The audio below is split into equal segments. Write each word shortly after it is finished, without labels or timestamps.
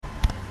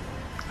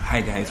Hi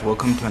guys,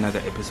 welcome to another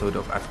episode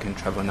of African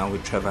Travel Now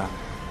with Trevor.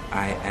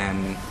 I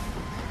am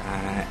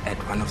at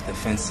one of the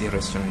fancy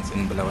restaurants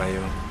in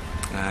Bulawayo.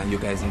 You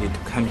guys need to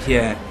come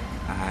here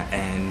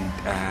and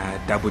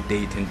double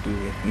date and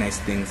do nice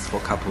things for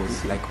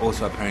couples. Like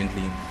also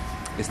apparently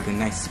it's the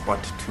nice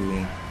spot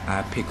to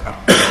pick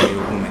up Bulawayo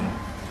women.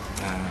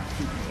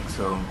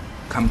 So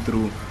come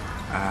through,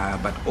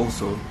 but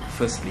also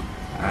firstly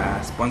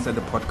sponsor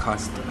the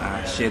podcast,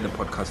 share the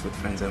podcast with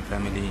friends and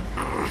family,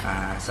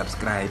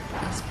 subscribe,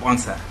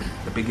 sponsor.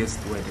 The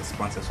biggest word is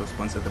sponsor, so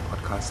sponsor the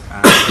podcast.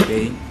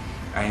 Today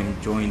I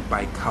am joined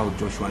by Carl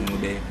Joshua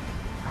Nude,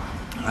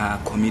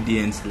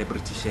 comedian,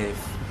 celebrity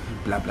chef,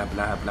 blah blah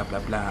blah blah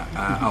blah blah.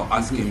 I'll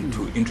ask him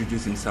to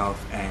introduce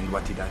himself and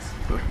what he does.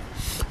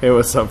 Hey,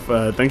 what's up?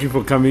 Thank you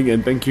for coming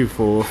and thank you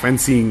for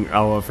fancying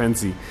our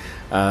fancy.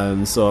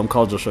 So I'm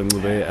Carl Joshua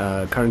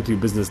Ngube, currently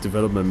business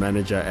development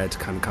manager at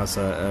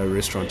Kankasa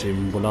restaurant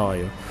in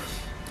Bulawayo.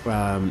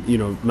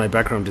 My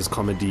background is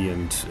comedy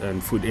and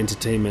food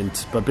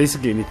entertainment, but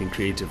basically anything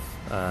creative.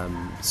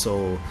 I'm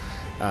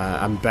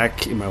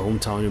back in my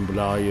hometown in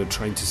Bulawayo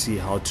trying to see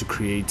how to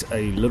create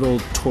a little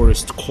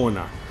tourist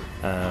corner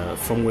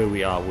from where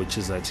we are, which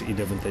is at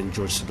 11th and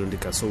George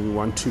Sedundika. So we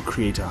want to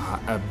create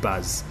a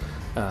buzz.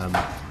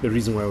 The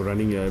reason why we're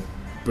running a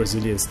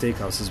Brazilian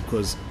steakhouse is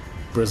because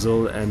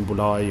Brazil and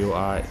Bulawayo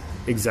are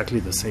exactly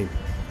the same.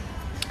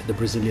 The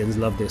Brazilians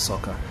love their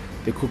soccer.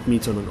 They cook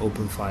meat on an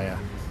open fire.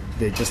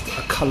 They're just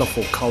a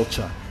colorful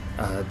culture.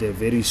 They're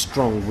very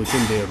strong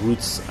within their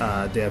roots.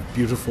 They have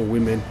beautiful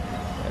women.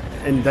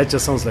 And that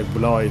just sounds like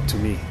Bulawayo to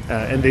me.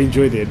 And they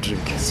enjoy their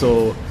drink.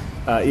 So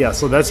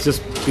that's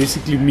just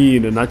basically me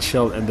in a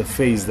nutshell and the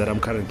phase that I'm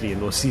currently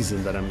in, or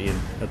season that I'm in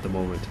at the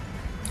moment.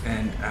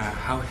 And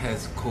how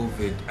has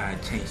COVID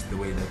changed the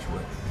way that you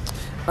work?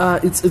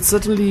 It's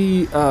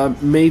certainly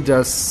made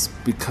us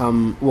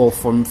become,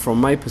 from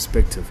my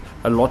perspective,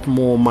 a lot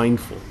more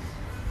mindful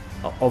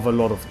of a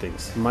lot of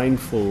things.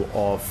 Mindful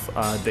of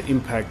the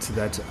impact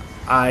that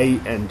I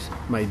and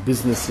my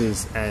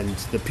businesses and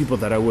the people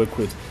that I work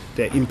with,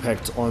 their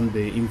impact on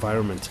the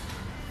environment.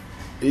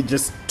 It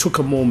just took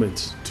a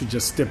moment to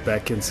just step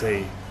back and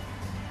say,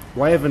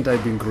 why haven't I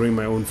been growing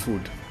my own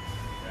food?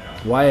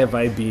 Why have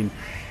I been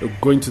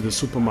going to the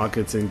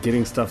supermarkets and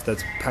getting stuff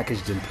that's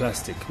packaged in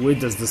plastic? Where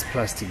does this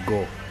plastic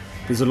go?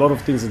 There's a lot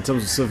of things in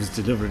terms of service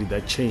delivery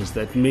that changed,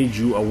 that made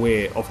you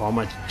aware of how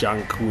much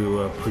junk we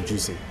were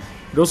producing.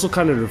 It also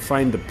kind of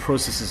refined the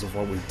processes of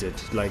what we did.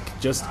 Like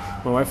just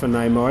my wife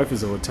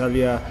is a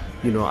hotelier,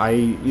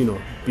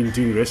 been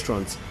doing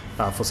restaurants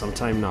for some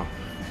time now,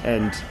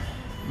 and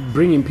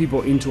bringing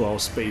people into our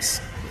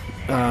space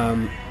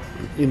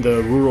in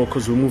the rural,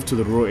 because we moved to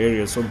the rural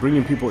area, so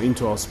bringing people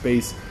into our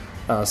space,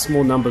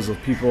 small numbers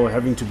of people,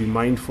 having to be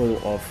mindful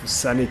of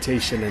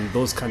sanitation and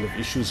those kind of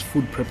issues,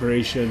 food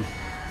preparation,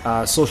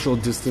 social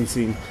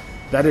distancing.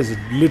 That has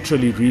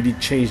literally really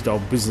changed our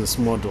business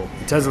model.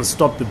 It hasn't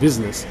stopped the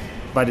business,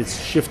 but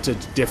it's shifted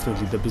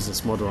definitely the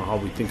business model and how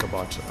we think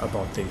about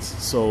things.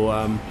 So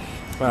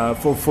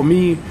for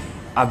me,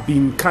 I've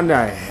been kind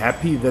of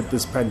happy that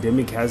this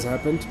pandemic has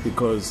happened,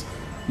 because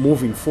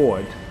moving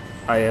forward,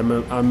 I'm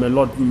a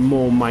lot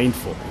more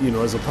mindful.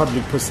 As a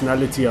public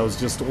personality, I was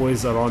just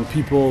always around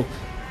people,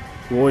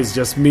 always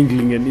just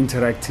mingling and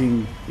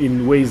interacting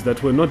in ways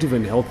that were not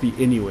even healthy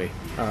anyway.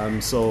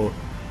 So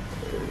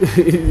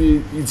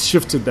it's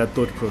shifted that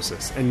thought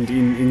process, and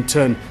in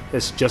turn,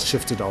 it's just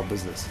shifted our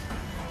business.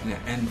 Yeah,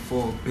 and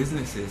for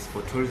businesses,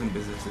 for tourism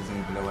businesses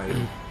in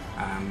Bulawayo,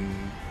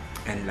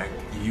 and like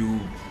you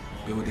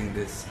building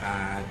this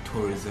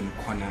tourism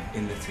corner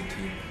in the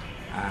city,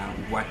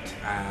 what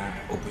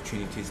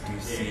opportunities do you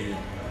see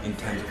in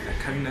terms of like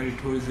culinary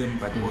tourism,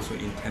 but also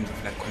in terms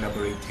of like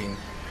collaborating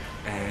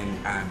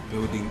and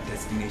building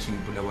destination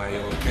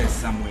Bulawayo as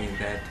somewhere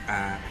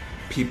that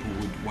people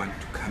would want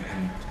to come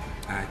and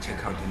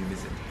check out and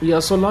visit? Yeah,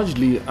 so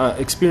largely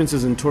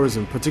experiences in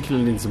tourism,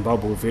 particularly in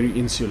Zimbabwe, were very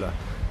insular.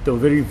 They were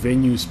very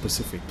venue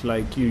specific.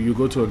 Like you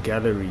go to a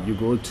gallery,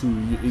 you're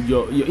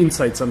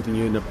inside something,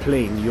 you're in a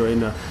plane,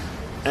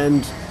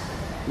 and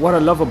what I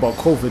love about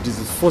COVID is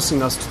it's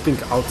forcing us to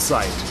think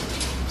outside.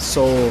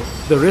 So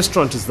the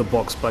restaurant is the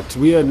box, but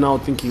we are now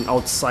thinking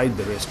outside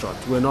the restaurant.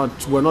 We're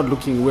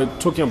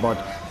talking about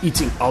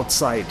eating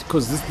outside,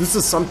 because this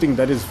is something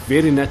that is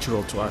very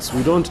natural to us.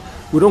 We don't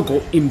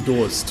go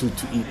indoors to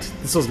eat.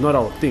 This was not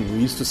our thing. We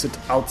used to sit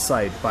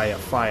outside by a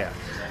fire.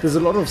 There's a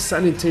lot of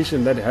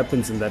sanitation that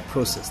happens in that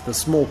process. The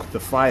smoke, the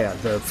fire,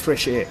 the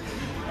fresh air.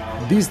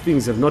 These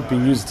things have not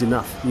been used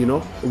enough,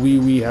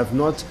 We have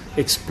not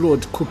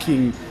explored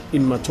cooking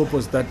in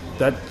matopos that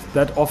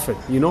often,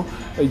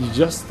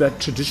 Just that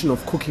tradition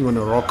of cooking on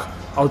a rock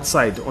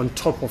outside on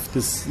top of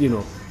this,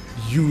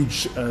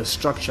 huge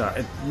structure,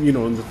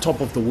 on the top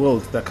of the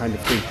world, that kind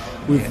of thing.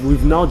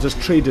 We've now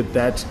just traded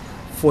that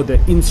for the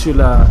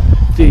insular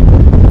thing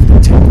of the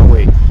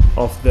takeaway,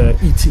 of the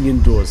eating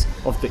indoors,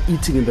 of the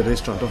eating in the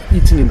restaurant, of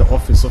eating in the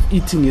office, of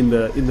eating in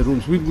the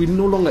rooms. We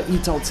no longer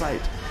eat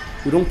outside.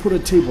 We don't put a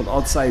table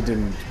outside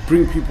and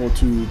bring people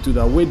to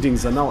their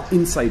weddings are now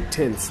inside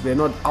tents. They're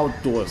not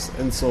outdoors.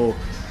 And so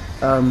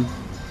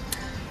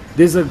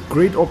there's a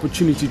great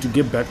opportunity to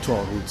get back to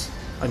our roots.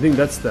 I think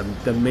that's the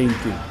main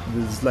thing.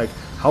 It's like,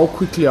 how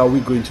quickly are we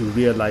going to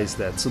realize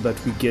that so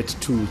that we get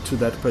to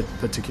that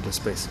particular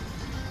space?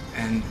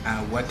 And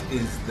what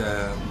is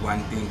the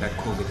one thing that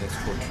COVID has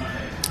taught you?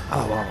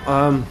 Oh,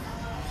 wow.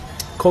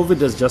 COVID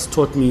has just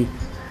taught me,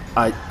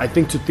 I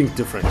think, to think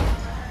different.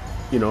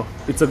 You know,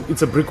 it's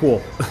a brick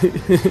wall.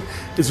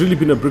 It's really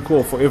been a brick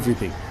wall for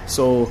everything.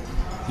 So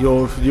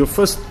your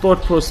first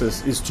thought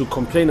process is to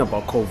complain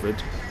about COVID,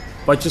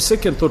 but your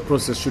second thought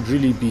process should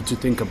really be to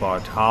think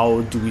about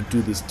how do we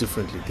do this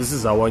differently. This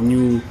is our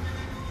new,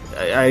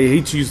 I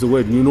hate to use the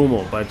word new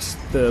normal, but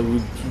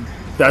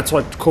that's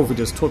what COVID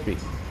has taught me.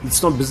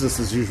 It's not business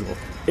as usual.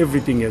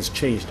 Everything has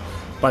changed,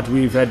 but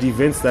we've had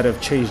events that have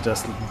changed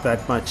us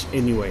that much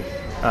anyway,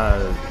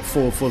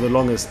 for the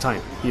longest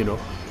time, you know.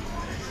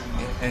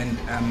 And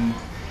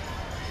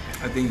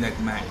I think that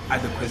my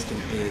other question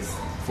is,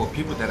 for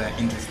people that are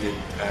interested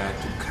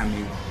to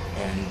coming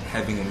and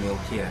having a meal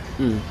here,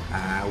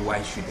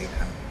 why should they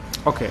come?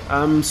 Okay,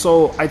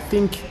 so I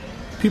think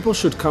people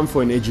should come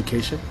for an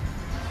education.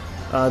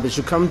 They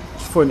should come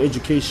for an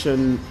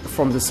education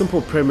from the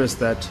simple premise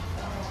that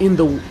in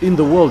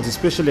the world,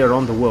 especially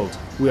around the world,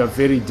 we are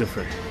very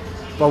different,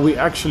 but we're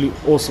actually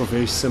also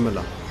very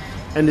similar.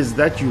 And it's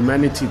that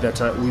humanity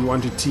that we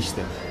want to teach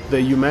them.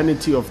 The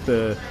humanity of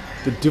the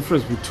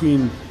difference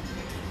between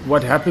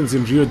what happens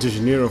in Rio de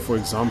Janeiro, for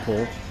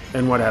example,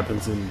 and what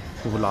happens in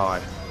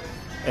Bulawayo.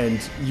 And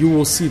you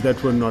will see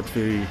that we're not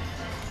very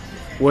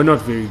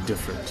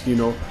different, you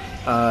know.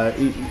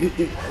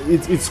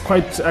 It's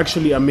quite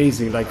actually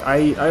amazing. Like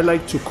I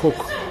like to cook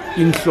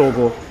in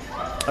Hlogo,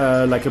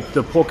 like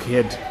the pork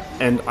head,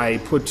 and I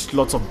put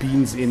lots of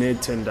beans in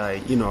it, and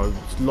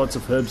lots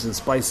of herbs and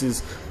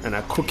spices, and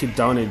I cook it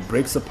down, and it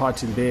breaks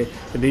apart in there,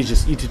 and they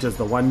just eat it as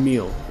the one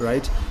meal,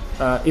 right?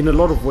 In a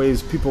lot of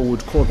ways, people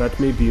would call that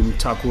maybe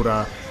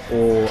mtakura,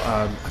 or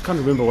I can't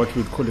remember what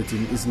we would call it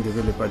in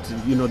Isindebele, but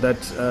you know that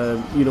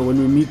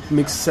when we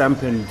mix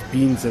samp and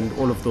beans and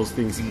all of those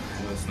things. No,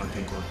 it's not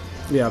good.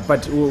 Yeah,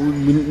 but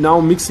we're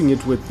now mixing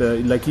it with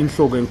like in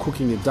Hlogo and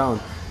cooking it down,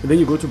 and then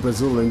you go to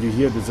Brazil and you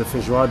hear there's a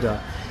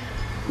feijoada,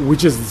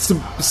 which is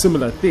a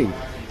similar thing,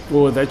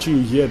 or that you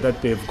hear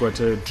that they've got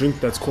a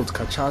drink that's called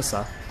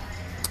cachaça,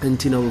 and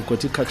Tina, we've got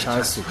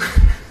cachaça.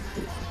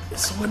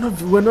 So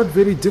we're not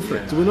very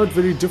different. Yeah. We're not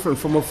very different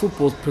from a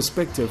football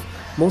perspective.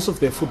 Most of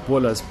their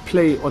footballers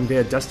play on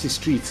their dusty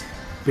streets,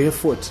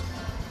 barefoot,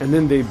 and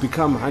then they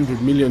become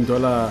 $100 million,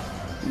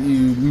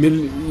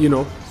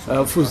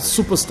 for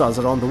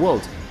superstars around the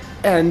world.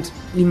 And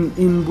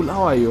in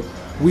Bulawayo,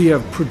 we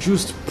have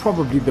produced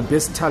probably the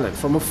best talent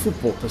from a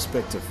football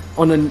perspective.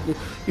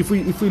 If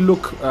we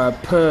look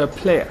per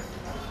player,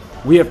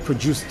 we have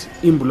produced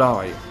in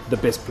Bulawayo the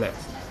best players.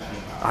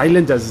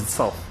 Highlanders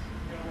itself,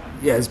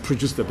 has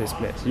produced the best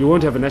players. You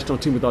won't have a national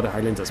team without a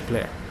Highlanders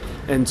player.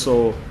 And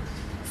so,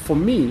 for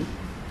me,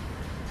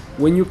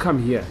 when you come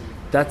here,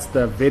 that's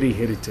the very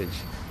heritage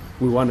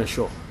we want to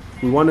show.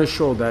 We want to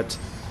show that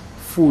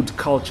food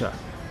culture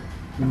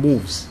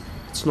moves.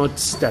 It's not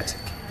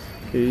static.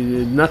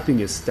 Nothing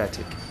is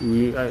static.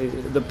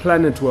 The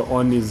planet we're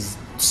on is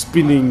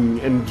spinning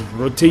and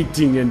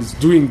rotating and is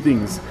doing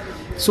things.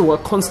 So we're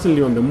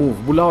constantly on the move.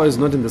 Bulawayo is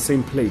not in the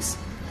same place.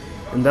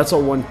 And that's what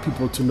I want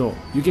people to know.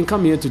 You can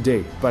come here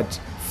today, but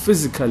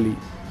physically,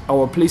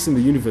 our place in the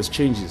universe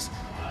changes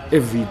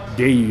every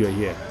day you're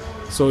here.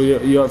 So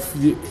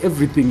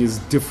everything is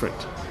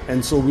different.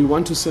 And so we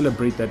want to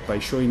celebrate that by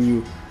showing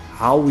you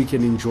how we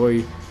can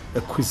enjoy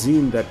a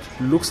cuisine that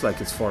looks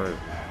like it's foreign,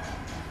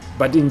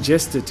 but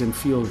ingest it and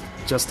feel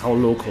just how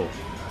local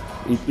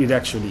it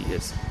actually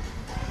is.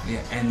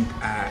 Yeah, and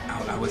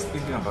I was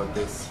thinking about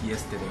this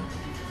yesterday.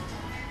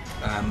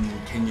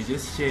 Can you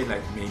just share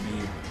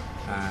maybe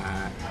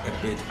a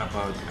bit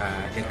about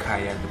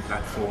Ekhaya, the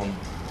platform,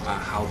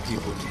 how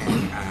people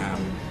can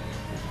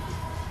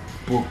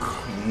book,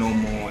 know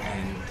more,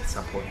 and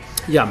support?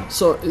 Yeah,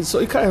 so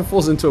Ekhaya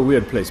falls into a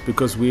weird place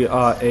because we're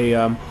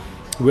a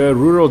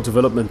rural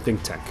development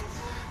think tank.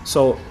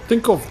 So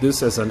think of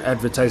this as an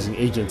advertising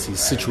agency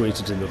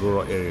situated in the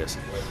rural areas,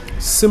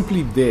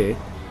 simply there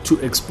to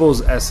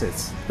expose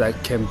assets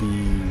that can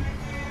be,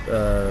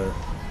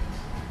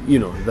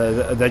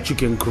 that you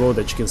can grow,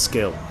 that you can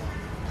scale,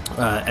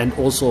 and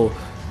also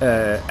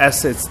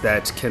assets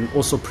that can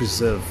also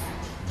preserve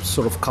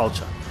sort of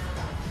culture.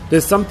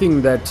 There's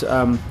something that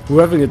we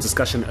were having a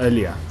discussion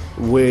earlier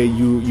where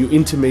you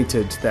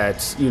intimated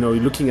that you're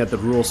looking at the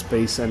rural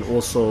space and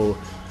also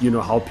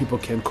how people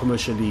can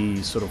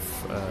commercially sort of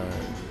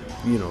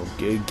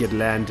get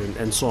land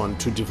and so on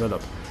to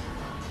develop.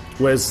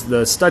 Whereas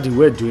the study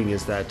we're doing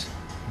is that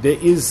there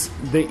is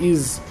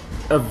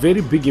a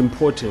very big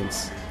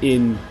importance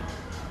in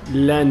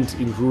land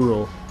in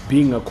rural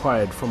being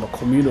acquired from a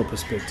communal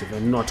perspective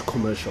and not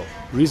commercial.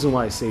 Reason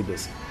why I say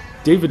this: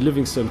 David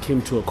Livingstone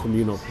came to a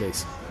communal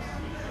place.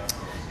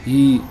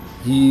 He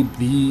He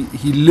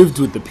lived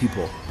with the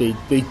people.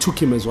 They took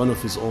him as one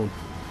of his own.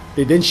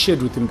 They then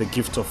shared with him the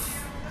gift of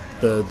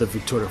the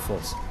Victoria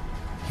Falls.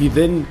 He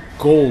then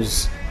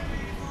goes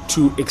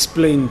to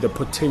explain the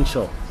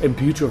potential and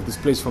beauty of this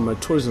place from a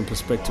tourism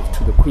perspective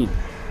to the Queen,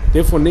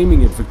 therefore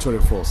naming it Victoria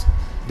Falls.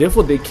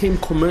 Therefore they came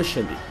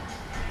commercially,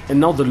 and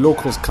now the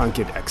locals can't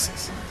get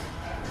access.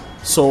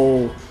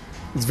 So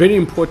it's very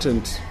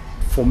important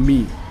for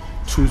me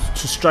to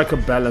strike a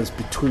balance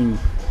between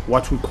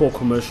what we call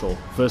commercial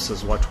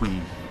versus what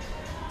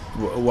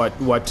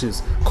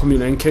is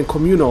communal. And can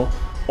communal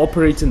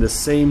operate in the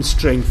same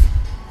strength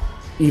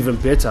even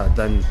better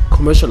than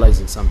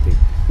commercializing something,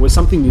 where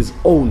something is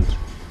owned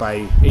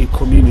by a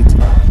community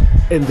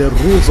and the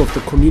rules of the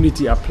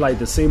community apply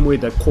the same way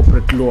that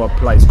corporate law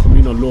applies.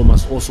 Communal law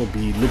must also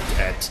be looked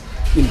at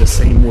in the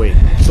same way.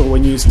 So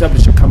when you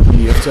establish a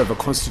company, you have to have a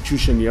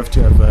constitution, you have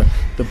to have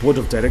the board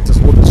of directors,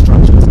 all the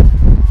structures.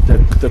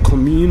 The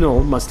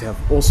communal must have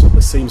also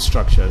the same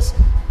structures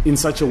in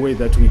such a way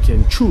that we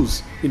can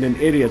choose in an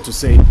area to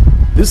say,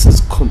 this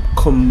is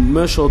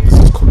commercial, this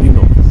is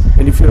communal.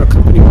 And if you're a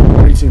company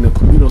operating in a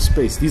communal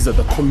space, these are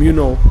the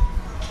communal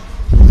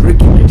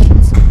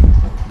regulations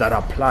that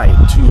apply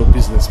to your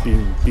business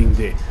being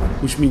there,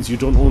 which means you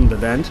don't own the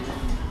land,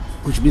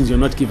 which means you're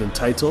not given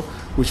title,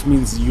 which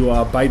means you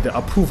are by the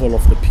approval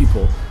of the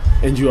people,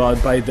 and you are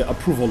by the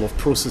approval of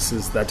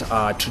processes that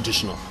are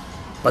traditional.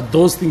 But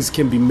those things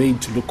can be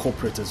made to look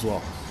corporate as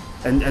well.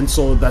 And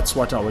so that's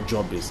what our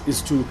job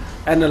is to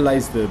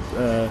analyze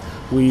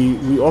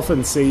we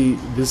often say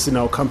this in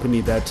our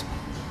company, that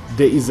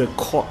there is a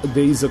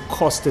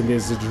cost and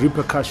there's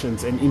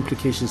repercussions and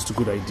implications to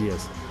good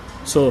ideas.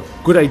 So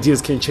good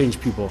ideas can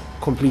change people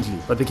completely,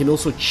 but they can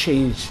also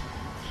change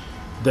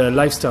the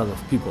lifestyle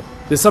of people.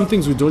 There's some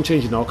things we don't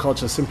change in our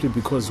culture simply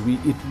because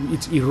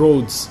it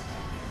erodes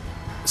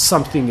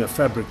something, a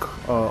fabric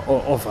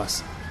of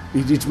us.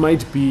 It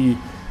might be,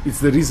 it's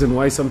the reason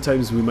why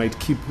sometimes we might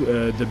keep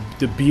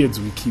the beards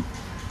we keep,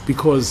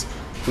 because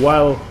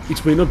while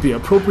it may not be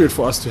appropriate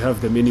for us to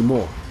have them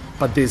anymore,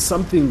 but there's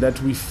something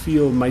that we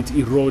feel might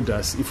erode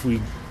us if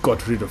we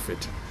got rid of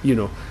it, you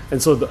know. And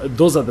so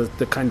those are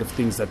the kind of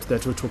things that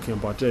we're talking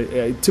about.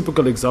 A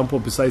typical example,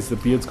 besides the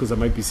beards, because I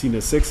might be seen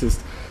as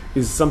sexist,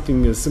 is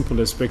something as simple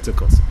as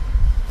spectacles.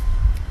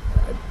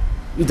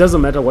 It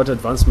doesn't matter what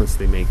advancements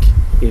they make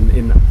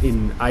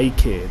in eye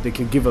care. They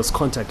can give us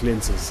contact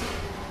lenses,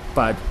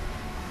 but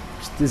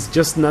there's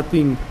just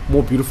nothing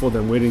more beautiful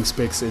than wearing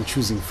specs and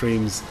choosing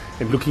frames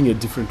and looking a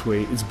different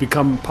way. It's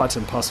become part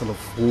and parcel of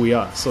who we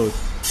are. So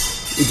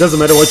it doesn't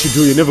matter what you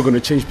do, you're never going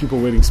to change people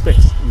wearing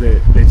specs. They're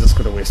just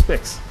going to wear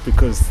specs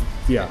because,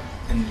 yeah.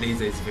 And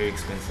laser is very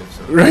expensive.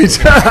 So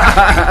right.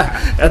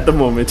 At the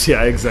moment,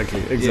 yeah,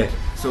 exactly. Yeah.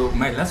 So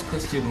my last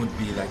question would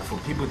be, like, for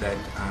people that,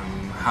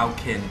 how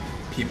can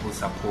people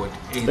support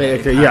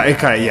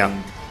Ekhaya,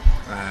 and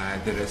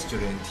the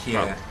restaurant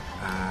here,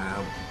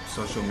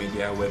 social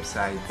media,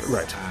 websites,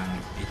 right,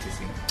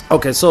 etc.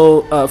 Okay,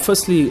 so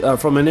firstly,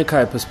 from an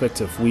Ekhaya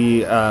perspective,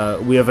 we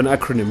have an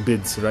acronym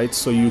BIDS, right?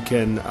 So you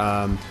can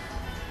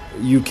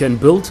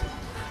build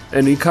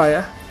an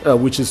Ekhaya,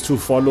 which is to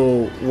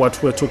follow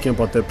what we're talking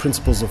about, the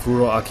principles of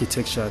rural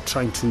architecture,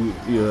 trying to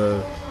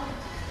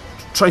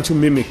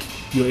mimic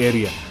your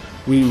area.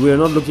 We are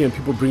not looking at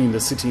people bringing the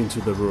city into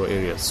the rural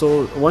area.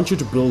 So I want you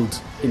to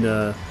build in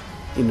a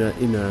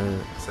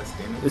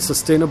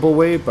sustainable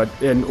way,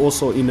 and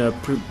also in a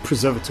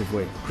preservative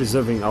way,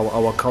 preserving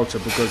our culture,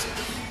 because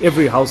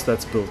every house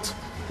that's built,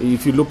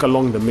 if you look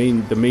along the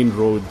main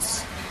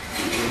roads,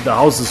 the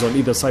houses on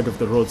either side of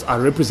the roads are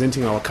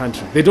representing our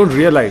country. They don't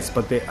realize,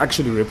 but they're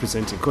actually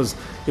representing. Because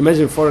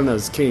imagine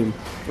foreigners came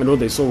and all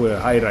they saw were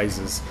high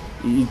rises.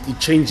 It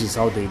changes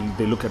how they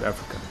look at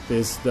Africa.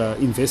 There's the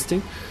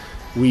investing.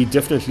 We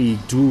definitely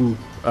do.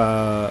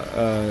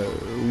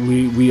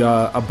 We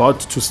are about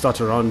to start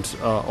a round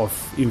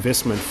of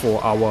investment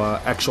for our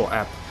actual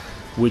app,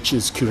 which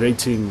is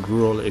curating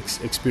rural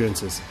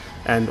experiences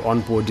and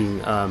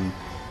onboarding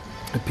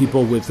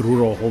people with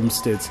rural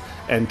homesteads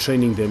and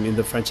training them in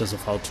the franchise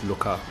of how to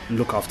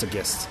look after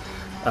guests.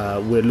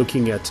 We're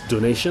looking at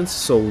donations,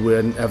 so we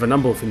have a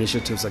number of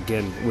initiatives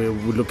again where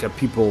we look at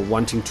people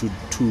wanting to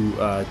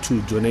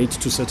donate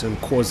to certain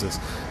causes.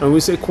 And when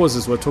we say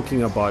causes, we're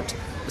talking about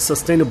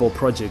sustainable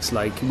projects,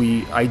 like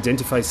we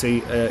identify,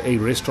 say, a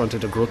restaurant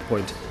at a growth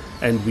point,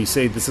 and we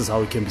say this is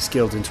how it can be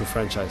scaled into a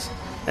franchise,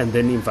 and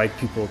then invite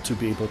people to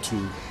be able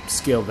to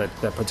scale that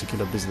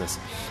particular business,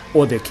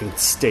 or they can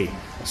stay.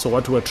 So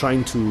what we're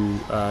trying to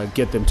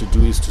get them to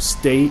do is to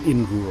stay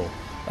in rural,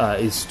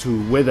 is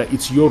to, whether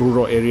it's your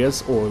rural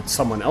areas or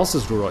someone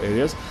else's rural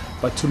areas,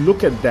 but to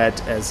look at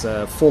that as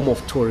a form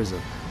of tourism.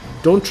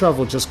 Don't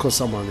travel just because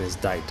someone has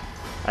died.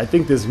 I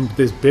think there's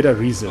better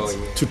reasons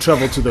to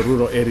travel to the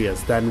rural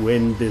areas than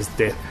when there's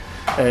death,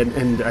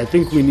 and I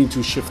think we need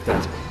to shift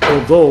that.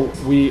 Although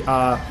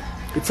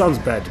it sounds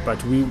bad,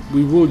 but we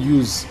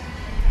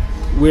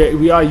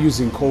are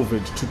using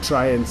COVID to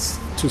try and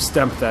to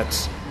stamp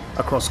that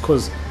across,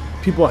 because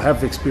people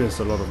have experienced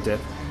a lot of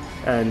death,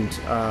 and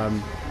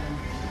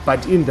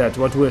But in that,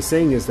 what we're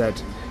saying is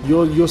that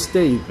your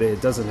stay there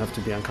doesn't have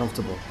to be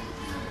uncomfortable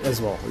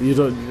as well. You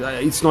don't.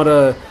 It's not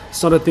a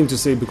thing to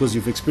say because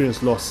you've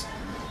experienced loss.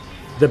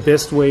 The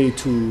best way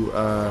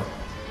to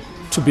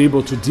be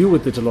able to deal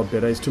with it a lot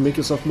better is to make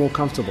yourself more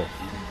comfortable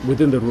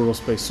within the rural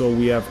space. So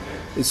we have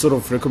sort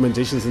of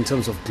recommendations in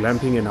terms of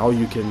glamping and how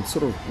you can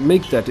sort of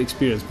make that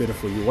experience better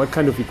for you. What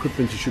kind of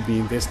equipment you should be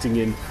investing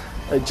in,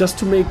 just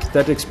to make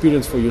that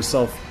experience for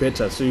yourself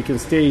better, so you can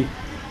stay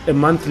a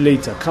month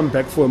later, come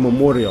back for a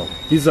memorial.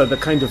 These are the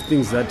kind of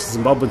things that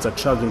Zimbabweans are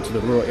traveling to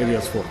the rural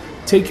areas for.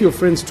 Take your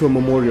friends to a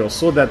memorial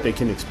so that they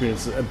can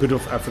experience a bit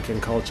of African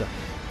culture.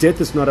 Death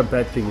is not a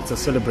bad thing, it's a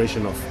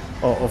celebration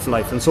of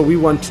life. And so we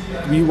want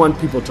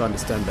people to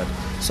understand that.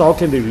 So how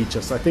can they reach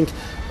us? I think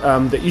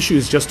the issue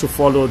is just to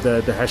follow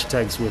the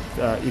hashtags with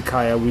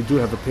Ekhaya. We do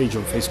have a page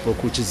on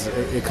Facebook, which is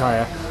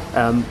Ekhaya.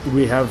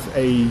 We have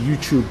a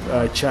YouTube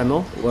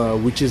channel,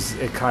 which is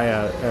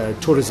Ekhaya,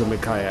 Tourism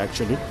Ekhaya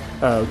actually.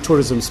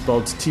 Tourism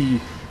spelled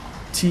Tourizim.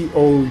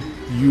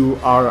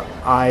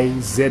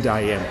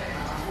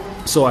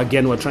 So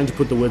again, we're trying to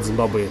put the word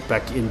Zimbabwe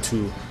back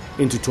into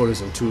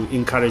tourism to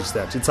encourage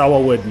that. It's our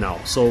word now.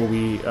 So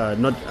we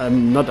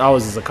not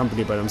ours as a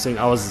company, but I'm saying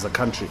ours as a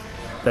country,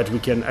 that we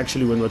can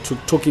actually, when we're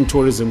talking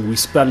tourism, we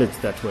spell it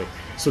that way,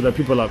 so that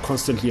people are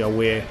constantly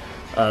aware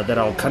that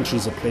our country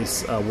is a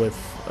place worth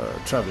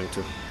traveling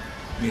to.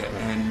 Yeah,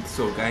 and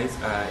so guys,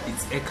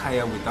 it's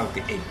Ekhaya without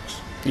the H.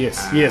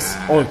 Yes.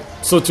 Oh,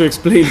 so to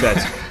explain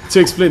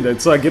that,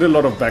 so I get a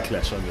lot of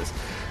backlash on this.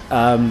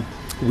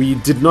 We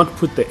did not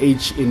put the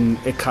H in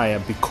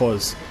Ekhaya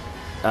because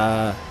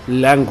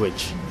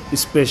language,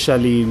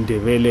 especially in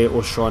Ndebele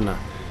or Shona,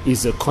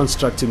 is a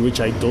construct in which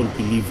I don't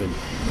believe in,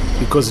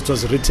 because it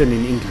was written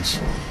in English.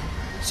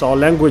 So our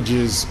language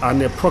is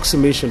an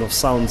approximation of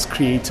sounds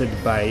created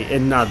by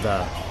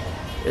another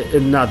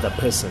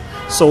person.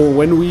 So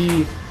when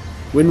we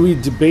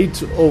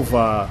debate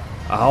over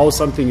how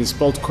something is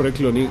spelled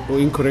correctly or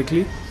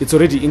incorrectly, it's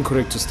already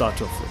incorrect to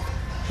start off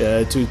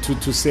with.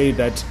 To say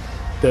that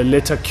the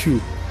letter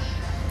Q,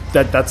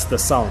 that's the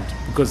sound,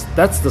 because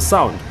that's the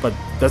sound, but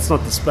that's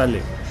not the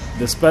spelling.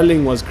 The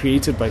spelling was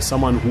created by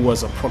someone who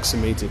was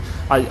approximating.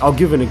 I'll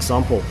give an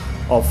example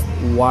of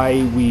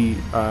why we.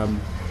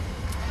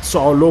 So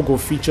our logo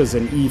features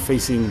an E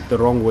facing the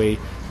wrong way,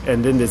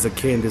 and then there's a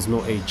K and there's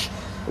no H.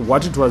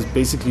 What it was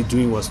basically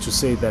doing was to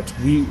say that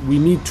we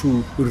need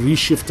to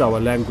reshift our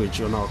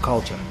language on our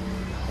culture.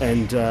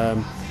 And,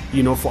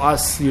 for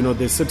us,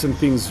 there's certain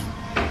things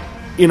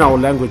in our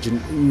language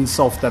in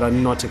itself that are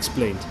not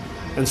explained.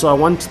 And so I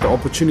want the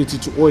opportunity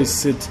to always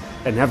sit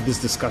and have this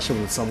discussion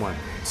with someone.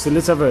 So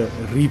let's have a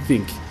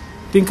rethink.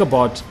 Think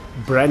about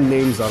brand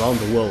names around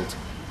the world.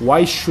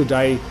 Why should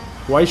I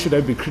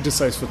be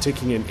criticized for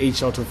taking an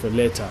H out of a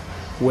letter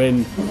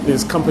when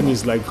there's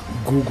companies like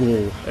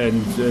Google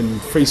and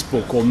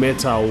Facebook or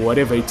Meta or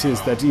whatever it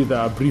is that either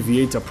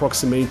abbreviate,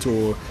 approximate,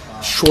 or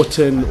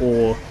shorten,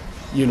 or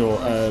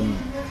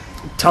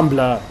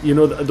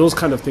Tumblr, those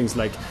kind of things.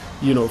 Like,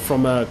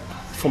 from a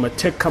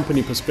tech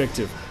company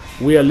perspective,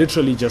 we are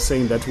literally just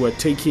saying that we're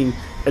taking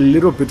a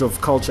little bit of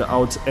culture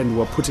out and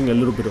we're putting a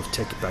little bit of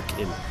tech back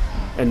in,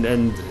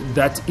 and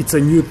that it's a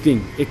new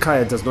thing.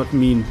 Ekhaya does not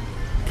mean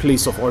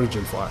place of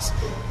origin for us.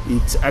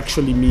 It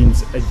actually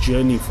means a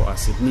journey for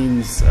us. It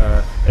means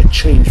a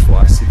change for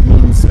us. It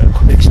means a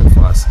connection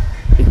for us.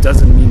 It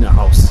doesn't mean a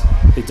house.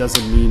 It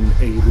doesn't mean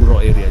a rural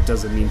area. It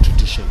doesn't mean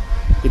tradition.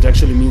 It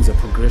actually means a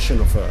progression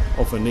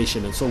of a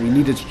nation. And so we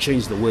needed to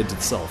change the word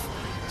itself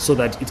so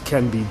that it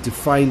can be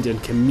defined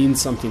and can mean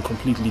something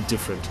completely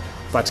different,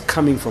 but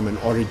coming from an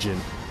origin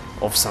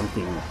of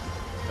something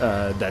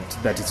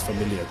that is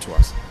familiar to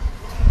us.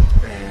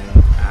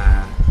 And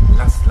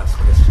last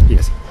question.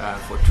 Yes.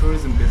 For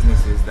tourism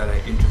businesses that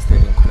are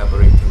interested in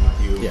collaborating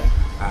with you,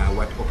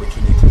 what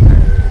opportunities you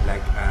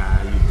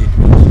did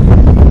mention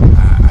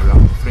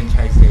around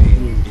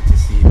franchising,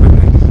 etc.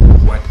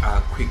 But what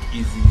are quick,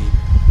 easy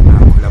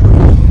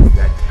collaborations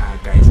that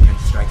guys can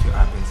strike you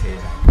up and say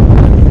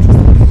I'm interested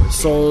in working?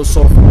 So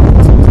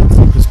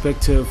from a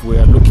perspective, we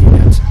are looking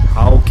at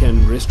how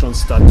can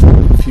restaurants start to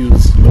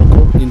infuse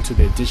local into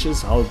their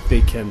dishes,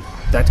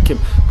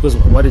 because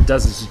what it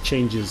does is it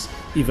changes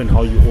even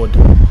how you order.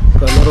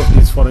 Because a lot of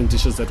these foreign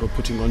dishes that we're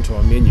putting onto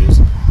our menus,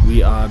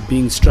 we are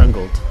being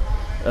strangled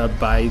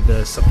by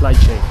the supply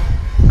chain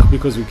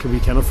because we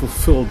cannot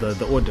fulfill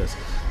the orders.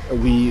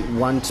 We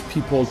want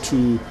people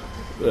to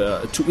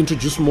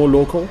introduce more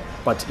local,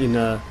 but in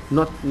a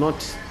not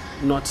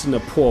in a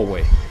poor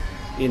way,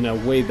 in a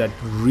way that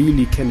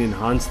really can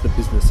enhance the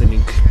business and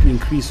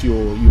increase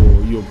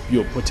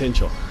your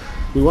potential.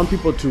 We want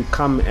people to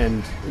come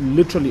and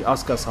literally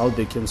ask us how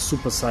they can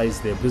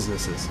supersize their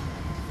businesses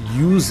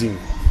using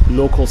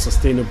local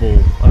sustainable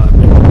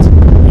methods.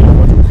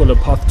 What we call a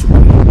path to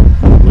green,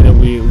 where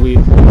we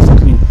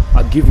basically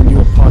are giving you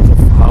a path of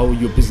how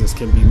your business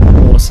can be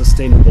more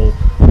sustainable,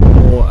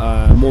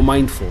 more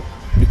mindful.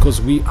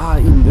 Because we are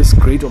in this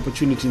great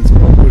opportunity in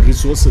Zimbabwe,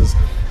 resources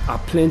are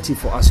plenty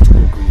for us to go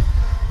green.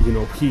 You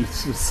know,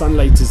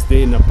 sunlight is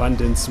there in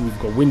abundance. We've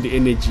got wind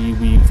energy.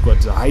 We've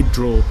got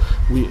hydro.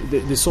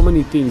 There's so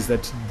many things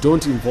that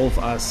don't involve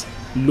us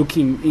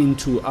looking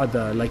into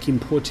other, like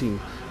importing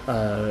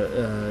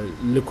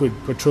liquid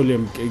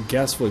petroleum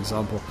gas, for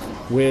example,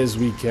 whereas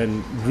we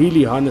can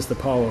really harness the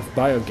power of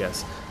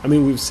biogas. I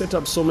mean, we've set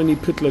up so many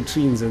pit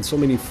latrines and so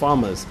many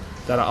farmers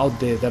that are out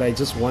there that I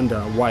just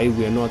wonder why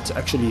we're not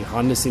actually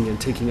harnessing and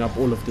taking up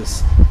all of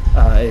this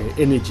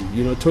energy.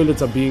 You know,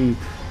 toilets are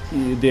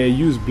they're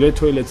used, Blair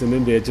toilets, and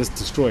then they're just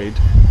destroyed.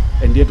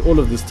 And yet all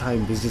of this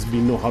time, there's just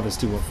been no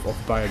harvesting of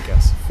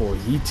biogas for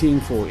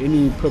heating, for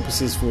any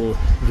purposes, for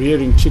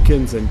rearing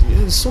chickens, and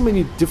there's so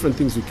many different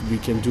things we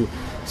can do.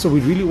 So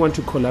we really want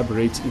to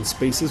collaborate in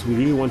spaces. We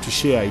really want to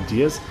share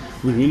ideas.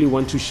 We really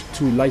want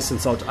to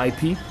license out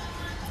IP.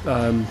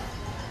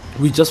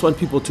 We just want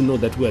people to know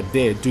that we're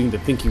there doing the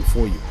thinking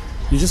for you.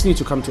 You just need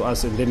to come to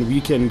us, and then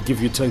we can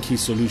give you turnkey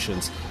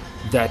solutions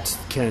that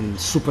can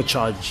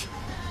supercharge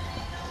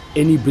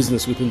any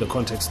business within the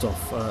context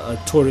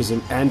of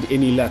tourism and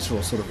any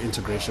lateral sort of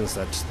integrations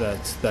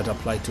that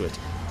apply to it.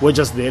 We're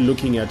just there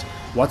looking at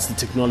what's the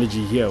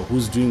technology here,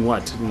 who's doing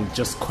what, and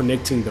just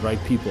connecting the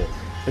right people.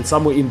 And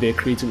somewhere in there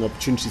creating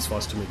opportunities for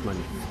us to make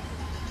money.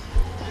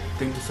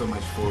 Thank you so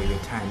much for your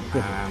time.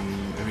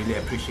 I really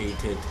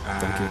appreciate it.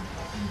 Thank you.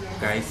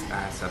 Guys,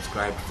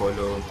 subscribe,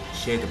 follow,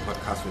 share the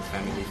podcast with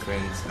family,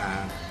 friends,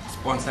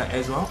 sponsor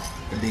as well,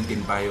 the link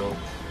in bio,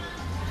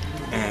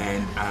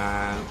 and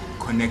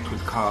connect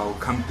with Carl.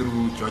 Come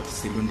through George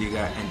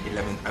Silundiga and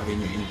 11th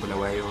Avenue in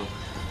Bulawayo.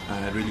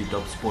 Really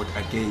dope sport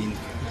again.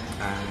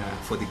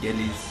 For the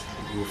girlies,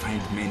 you will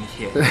find men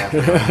here.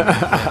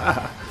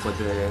 For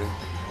the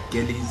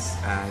girlies,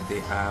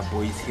 there are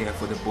boys here.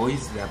 For the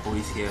boys, there are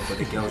boys here. For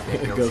the girls,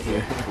 there are girls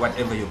here.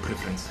 Whatever your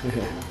preference.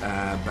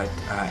 But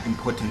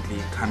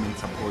importantly, come and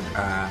support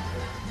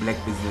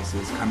black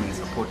businesses. Come and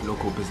support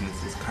local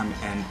businesses. Come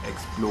and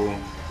explore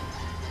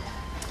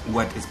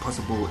what is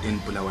possible in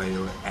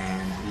Bulawayo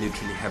and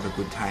literally have a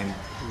good time.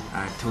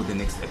 Till the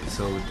next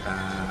episode.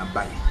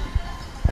 Bye.